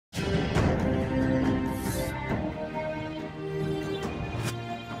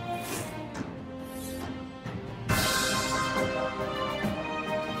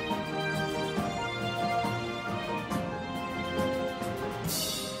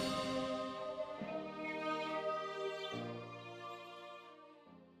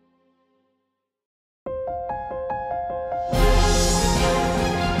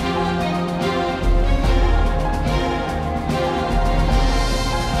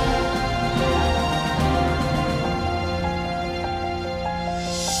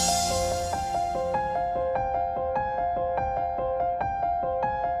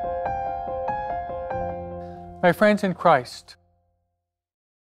My friends in Christ,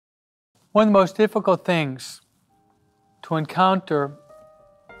 one of the most difficult things to encounter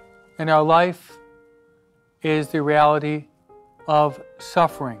in our life is the reality of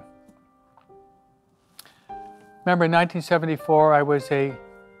suffering. Remember, in 1974, I was a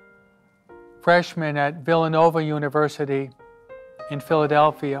freshman at Villanova University in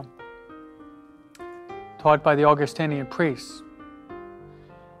Philadelphia, taught by the Augustinian priests.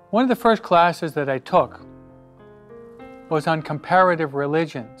 One of the first classes that I took was on comparative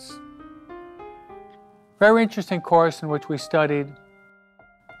religions. Very interesting course in which we studied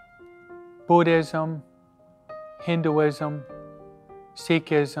Buddhism, Hinduism,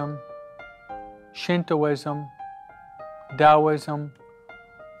 Sikhism, Shintoism, Taoism,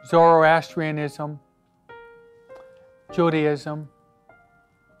 Zoroastrianism, Judaism,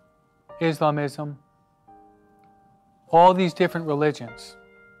 Islamism, all these different religions.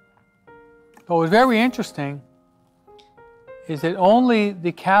 What was very interesting is that only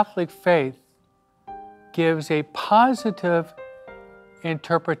the Catholic faith gives a positive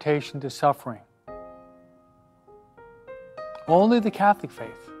interpretation to suffering. Only the Catholic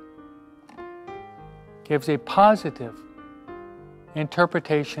faith gives a positive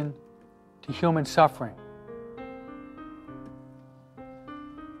interpretation to human suffering.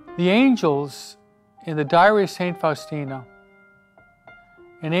 The angels in the diary of St. Faustina,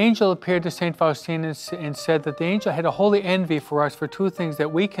 an angel appeared to St. Faustina and said that the angel had a holy envy for us for two things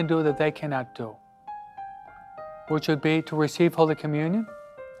that we can do that they cannot do, which would be to receive Holy Communion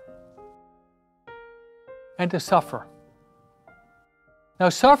and to suffer. Now,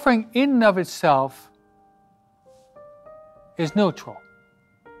 suffering in and of itself is neutral,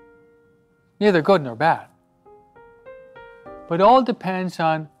 neither good nor bad. But it all depends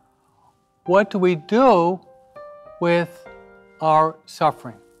on what do we do with our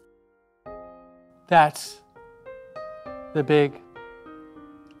suffering. That's the big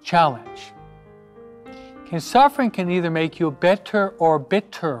challenge. Suffering can either make you better or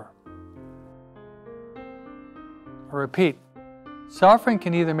bitter. I repeat, suffering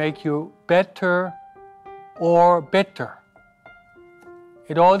can either make you better or bitter.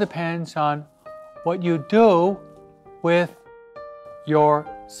 It all depends on what you do with your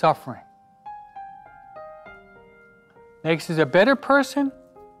suffering. Makes us a better person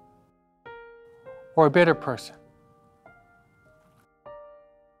or a bitter person.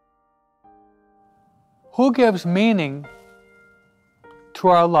 Who gives meaning to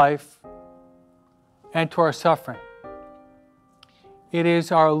our life and to our suffering? It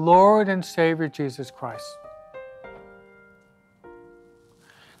is our Lord and Savior Jesus Christ.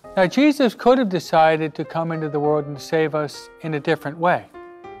 Now, Jesus could have decided to come into the world and save us in a different way.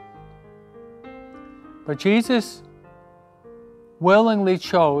 But Jesus willingly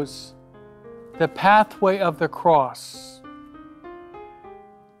chose the pathway of the cross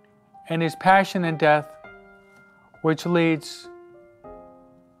and His passion and death, which leads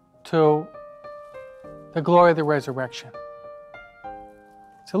to the glory of the resurrection.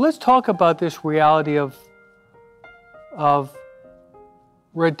 So let's talk about this reality of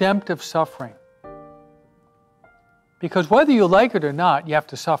redemptive suffering. Because whether you like it or not, you have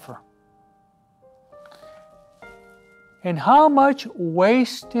to suffer. And how much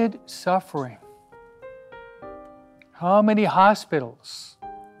wasted suffering? How many hospitals?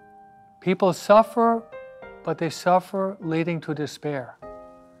 People suffer, but they suffer leading to despair.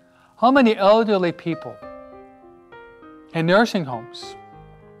 How many elderly people in nursing homes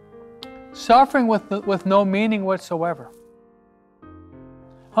suffering with no meaning whatsoever?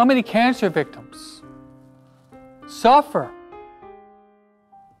 How many cancer victims suffer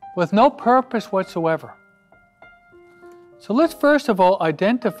with no purpose whatsoever? So let's first of all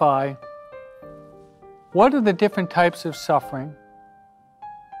identify what are the different types of suffering,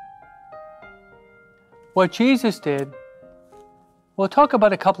 what Jesus did. We'll talk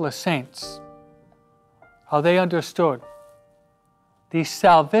about a couple of saints, how they understood the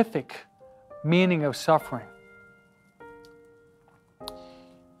salvific meaning of suffering.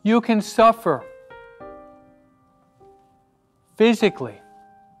 You can suffer physically,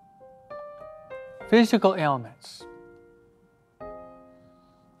 physical ailments.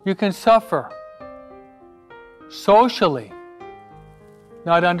 You can suffer socially,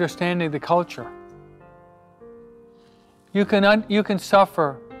 not understanding the culture. You can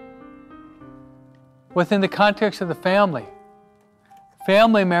suffer within the context of the family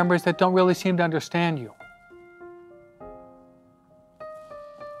members that don't really seem to understand you.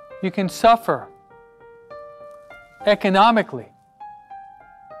 You can suffer economically.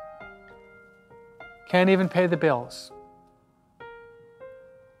 Can't even pay the bills.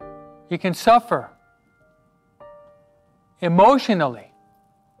 You can suffer emotionally.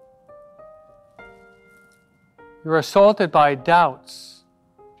 You're assaulted by doubts,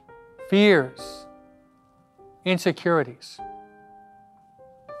 fears, insecurities.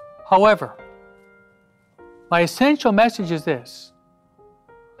 However, my essential message is this: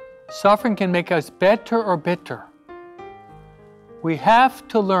 suffering can make us better or bitter. We have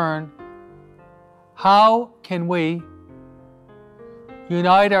to learn how can we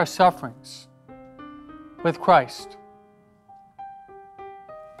unite our sufferings with Christ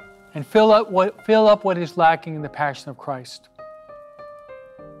and fill up what is lacking in the passion of Christ.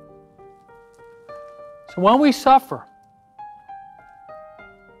 So when we suffer,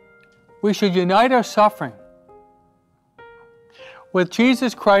 we should unite our suffering with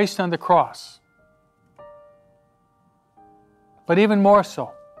Jesus Christ on the cross. But even more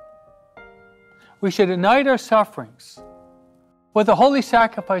so, we should unite our sufferings with the holy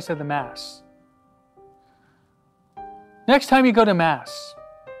sacrifice of the Mass. Next time you go to Mass,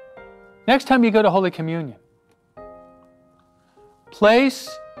 next time you go to Holy Communion, place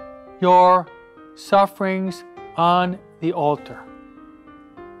your sufferings on the altar.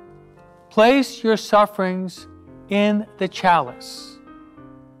 Place your sufferings in the chalice.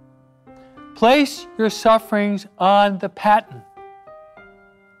 Place your sufferings on the paten,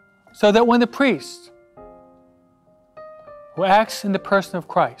 so that when the priest, who acts in the person of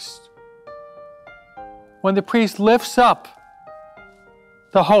Christ, when the priest lifts up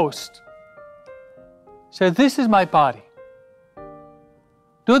the host, says, "This is my body.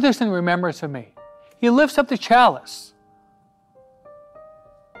 Do this in remembrance of me." He lifts up the chalice,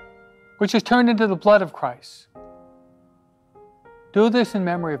 which is turned into the blood of Christ. Do this in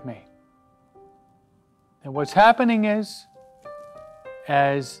memory of me. And what's happening is,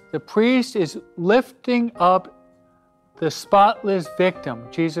 as the priest is lifting up the spotless victim,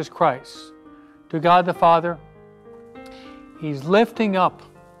 Jesus Christ, to God the Father, he's lifting up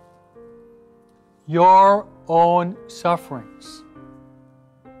your own sufferings.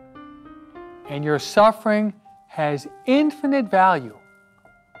 And your suffering has infinite value.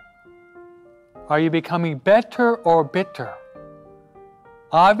 Are you becoming better or bitter?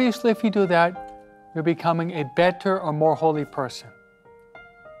 Obviously, if you do that, you're becoming a better or more holy person.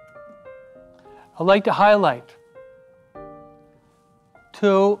 I'd like to highlight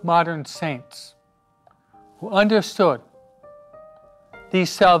two modern saints who understood the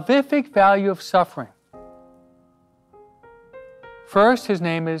salvific value of suffering. First, his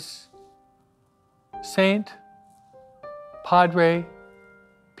name is Saint Padre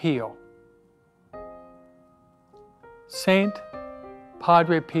Pio. Saint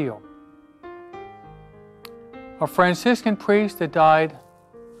Padre Pio, a Franciscan priest that died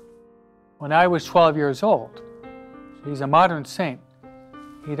when I was 12 years old. So he's a modern saint.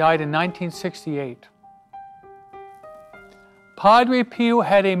 He died in 1968. Padre Pio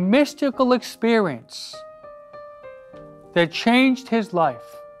had a mystical experience that changed his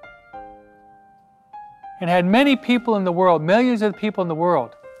life and had many people in the world, millions of people in the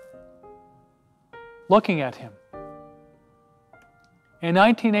world, looking at him. In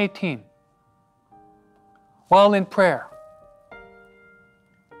 1918, while in prayer,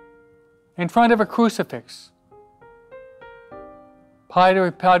 in front of a crucifix,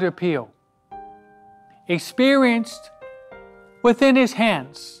 Padre Pio experienced within his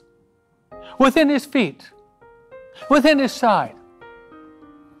hands, within his feet, within his side,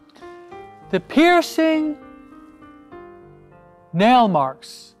 the piercing nail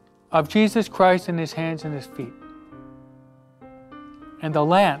marks of Jesus Christ in his hands and his feet. And the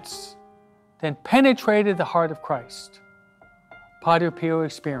lance then penetrated the heart of Christ. Padre Pio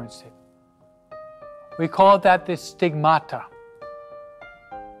experienced it. We call that the stigmata.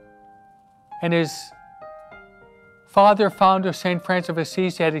 And his founder, St. Francis of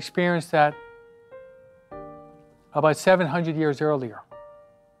Assisi, had experienced that about 700 years earlier.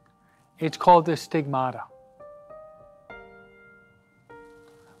 It's called the stigmata.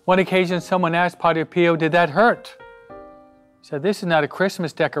 One occasion, someone asked Padre Pio, "Did that hurt?" He said, "This is not a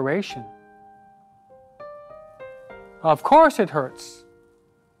Christmas decoration." Of course it hurts.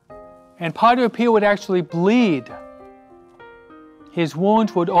 And Padre Pio would actually bleed. His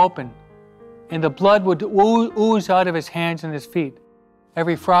wounds would open, and the blood would ooze out of his hands and his feet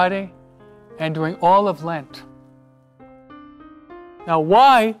every Friday and during all of Lent. Now,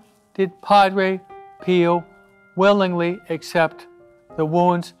 why did Padre Pio willingly accept the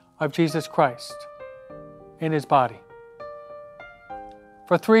wounds of Jesus Christ in his body?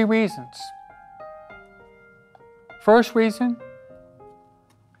 For three reasons. First reason,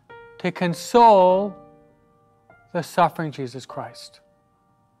 to console the suffering Jesus Christ.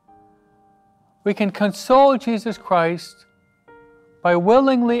 We can console Jesus Christ by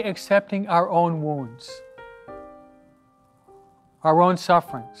willingly accepting our own wounds, our own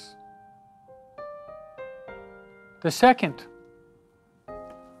sufferings. The second,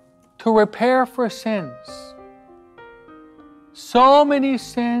 to repair for sins. So many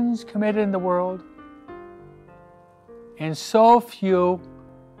sins committed in the world, and so few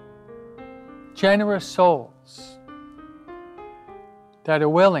generous souls that are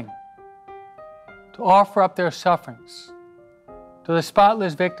willing to offer up their sufferings to the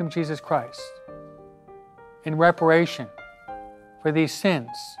spotless victim, Jesus Christ, in reparation for these sins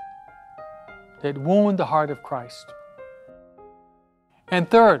that wound the heart of Christ. And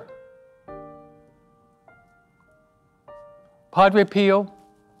third, Padre Pio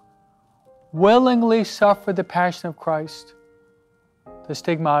willingly suffered the Passion of Christ, the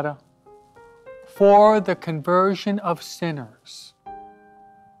stigmata, for the conversion of sinners.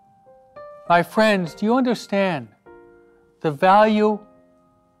 My friends, do you understand the value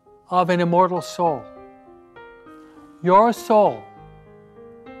of an immortal soul? Your soul,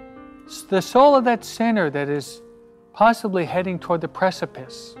 the soul of that sinner that is possibly heading toward the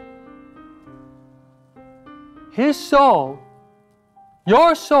precipice, his soul,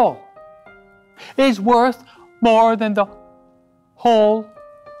 your soul, is worth more than the whole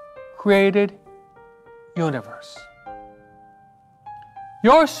created universe.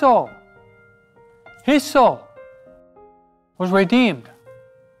 Your soul, his soul, was redeemed,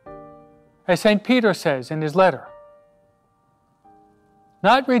 as St. Peter says in his letter.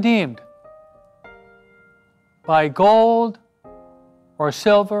 Not redeemed by gold or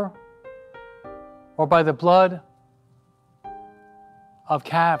silver or by the blood of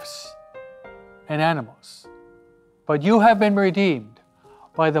calves and animals, but you have been redeemed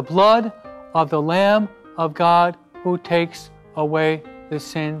by the blood of the Lamb of God who takes away the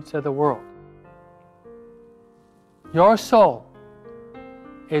sins of the world. Your soul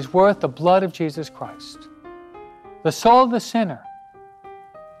is worth the blood of Jesus Christ. The soul of the sinner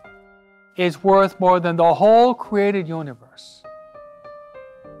is worth more than the whole created universe.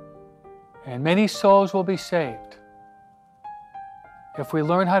 And many souls will be saved if we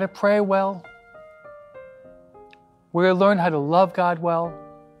learn how to pray well, we learn how to love God well,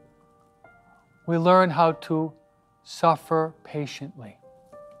 we learn how to suffer patiently.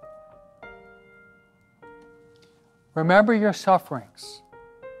 Remember your sufferings.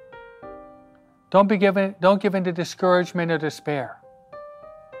 Don't give in to discouragement or despair,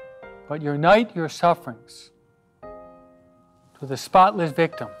 but unite your sufferings to the spotless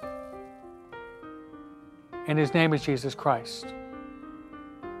victim, and his name is Jesus Christ.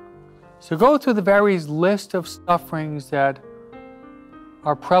 So go through the various list of sufferings that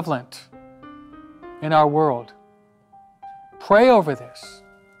are prevalent in our world. Pray over this.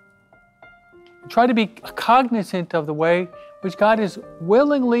 Try to be cognizant of the way which God has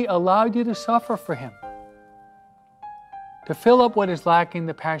willingly allowed you to suffer for Him, to fill up what is lacking,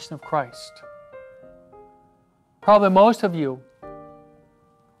 the Passion of Christ. Probably most of you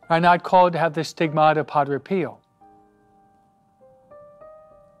are not called to have the stigmata of Padre Pio.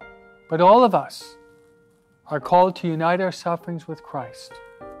 But all of us are called to unite our sufferings with Christ.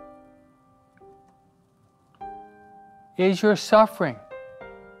 Is your suffering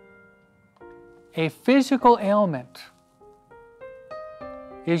a physical ailment?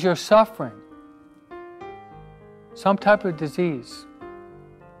 Is your suffering some type of disease?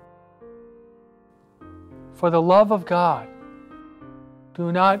 For the love of God,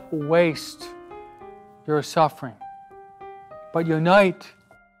 do not waste your suffering, but unite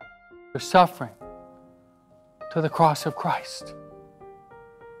your suffering to the cross of Christ.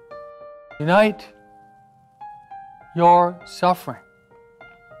 Unite your suffering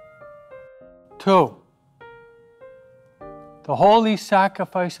to the holy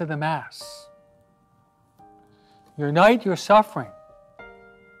sacrifice of the Mass. Unite your suffering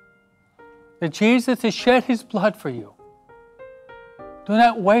that Jesus has shed His blood for you. Do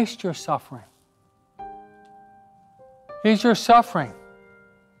not waste your suffering. Is your suffering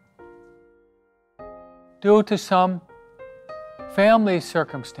due to some family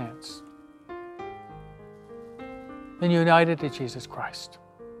circumstance? Then unite it to Jesus Christ.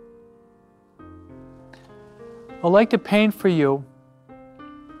 I'd like to paint for you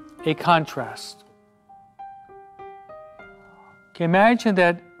a contrast. Okay, imagine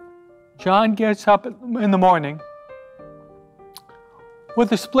that John gets up in the morning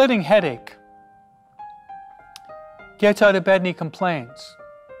with a splitting headache, gets out of bed and he complains.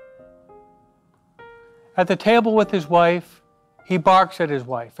 At the table with his wife, he barks at his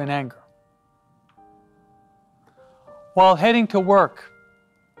wife in anger. While heading to work,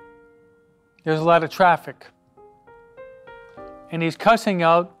 there's a lot of traffic. and he's cussing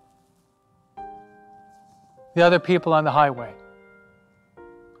out the other people on the highway.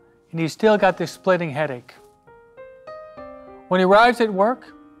 And he's still got this splitting headache. When he arrives at work,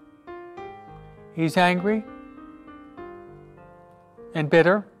 he's angry and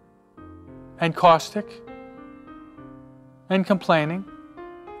bitter and caustic and complaining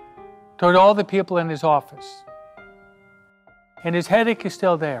toward all the people in his office. And his headache is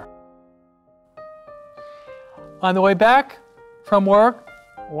still there. On the way back from work,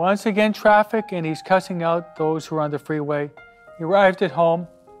 once again traffic, and he's cussing out those who are on the freeway. He arrived at home,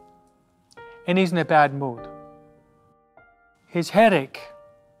 and he's in a bad mood. His headache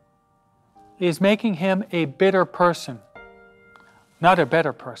is making him a bitter person, not a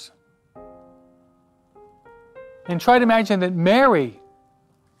better person. And try to imagine that Mary,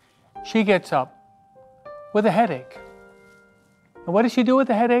 she gets up with a headache. And what does she do with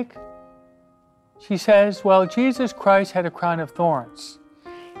the headache? She says, well, Jesus Christ had a crown of thorns.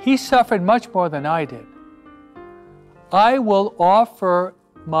 He suffered much more than I did. I will offer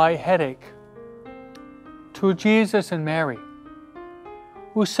my headache to Jesus and Mary,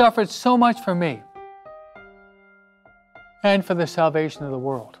 who suffered so much for me and for the salvation of the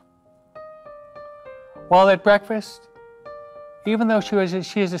world. While at breakfast, even though she has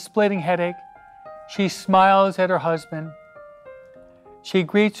a splitting headache, she smiles at her husband. She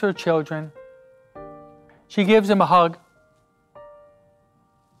greets her children. She gives him a hug,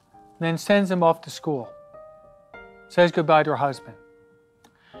 then sends him off to school. Says goodbye to her husband.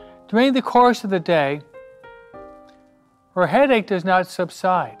 During the course of the day, her headache does not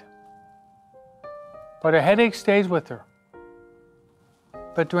subside, but her headache stays with her.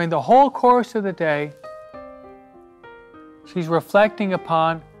 But during the whole course of the day, she's reflecting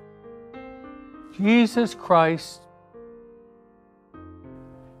upon Jesus Christ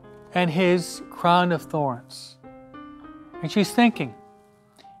and his crown of thorns. And she's thinking,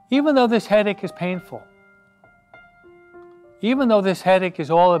 even though this headache is painful, even though this headache is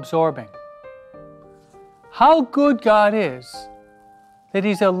all absorbing, how good God is that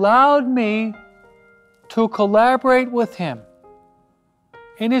he's allowed me to collaborate with him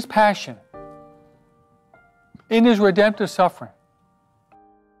in his passion, in his redemptive suffering.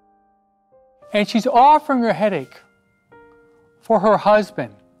 And she's offering her headache for her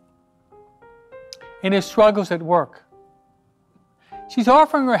husband in his struggles at work. She's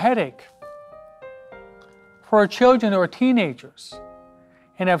offering her headache for her children who are teenagers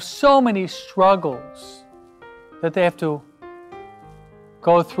and have so many struggles that they have to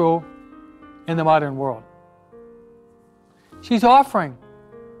go through in the modern world. She's offering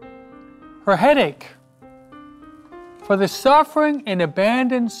her headache for the suffering and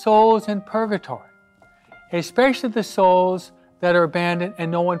abandoned souls in purgatory, especially the souls that are abandoned and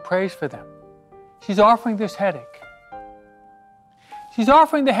no one prays for them. She's offering this headache. She's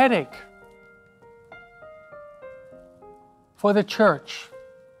offering the headache for the church,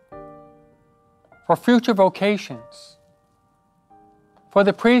 for future vocations, for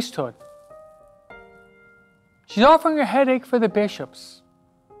the priesthood. She's offering a headache for the bishops.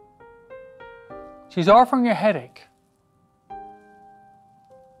 She's offering a headache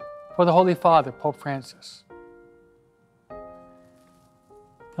for the Holy Father, Pope Francis.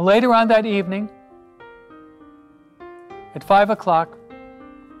 And later on that evening, at 5 o'clock,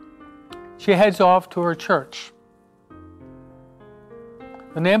 she heads off to her church.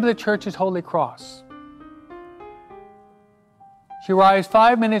 The name of the church is Holy Cross. She arrives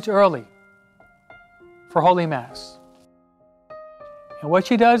 5 minutes early for Holy Mass. And what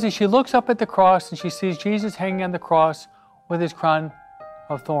she does is she looks up at the cross and she sees Jesus hanging on the cross with his crown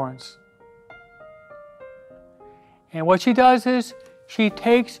of thorns. And what she does is she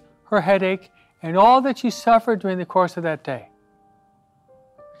takes her headache and all that she suffered during the course of that day.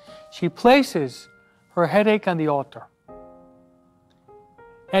 She places her headache on the altar.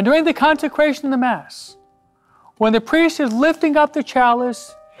 And during the consecration of the Mass, when the priest is lifting up the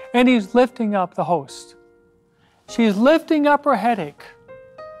chalice and he's lifting up the host, she's lifting up her headache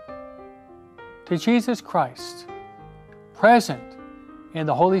to Jesus Christ, present in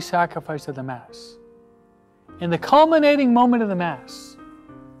the holy sacrifice of the Mass. In the culminating moment of the Mass,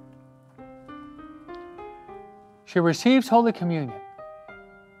 she receives Holy Communion.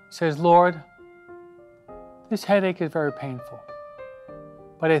 Says, Lord, this headache is very painful,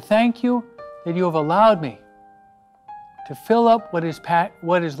 but I thank you that you have allowed me to fill up what is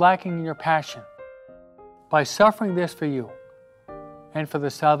lacking in your passion by suffering this for you and for the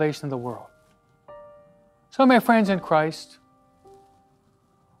salvation of the world. So, my friends in Christ,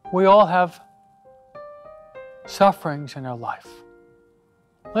 we all have sufferings in our life.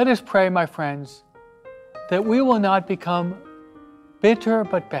 Let us pray, my friends, that we will not become bitter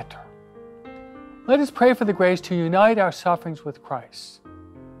but better. Let us pray for the grace to unite our sufferings with Christ.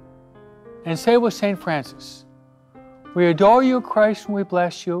 And say with St. Francis, we adore you, Christ, and we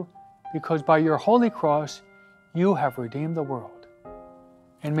bless you, because by your holy cross you have redeemed the world.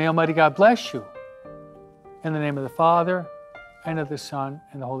 And may Almighty God bless you. In the name of the Father, and of the Son,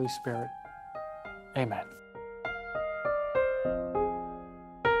 and the Holy Spirit. Amen.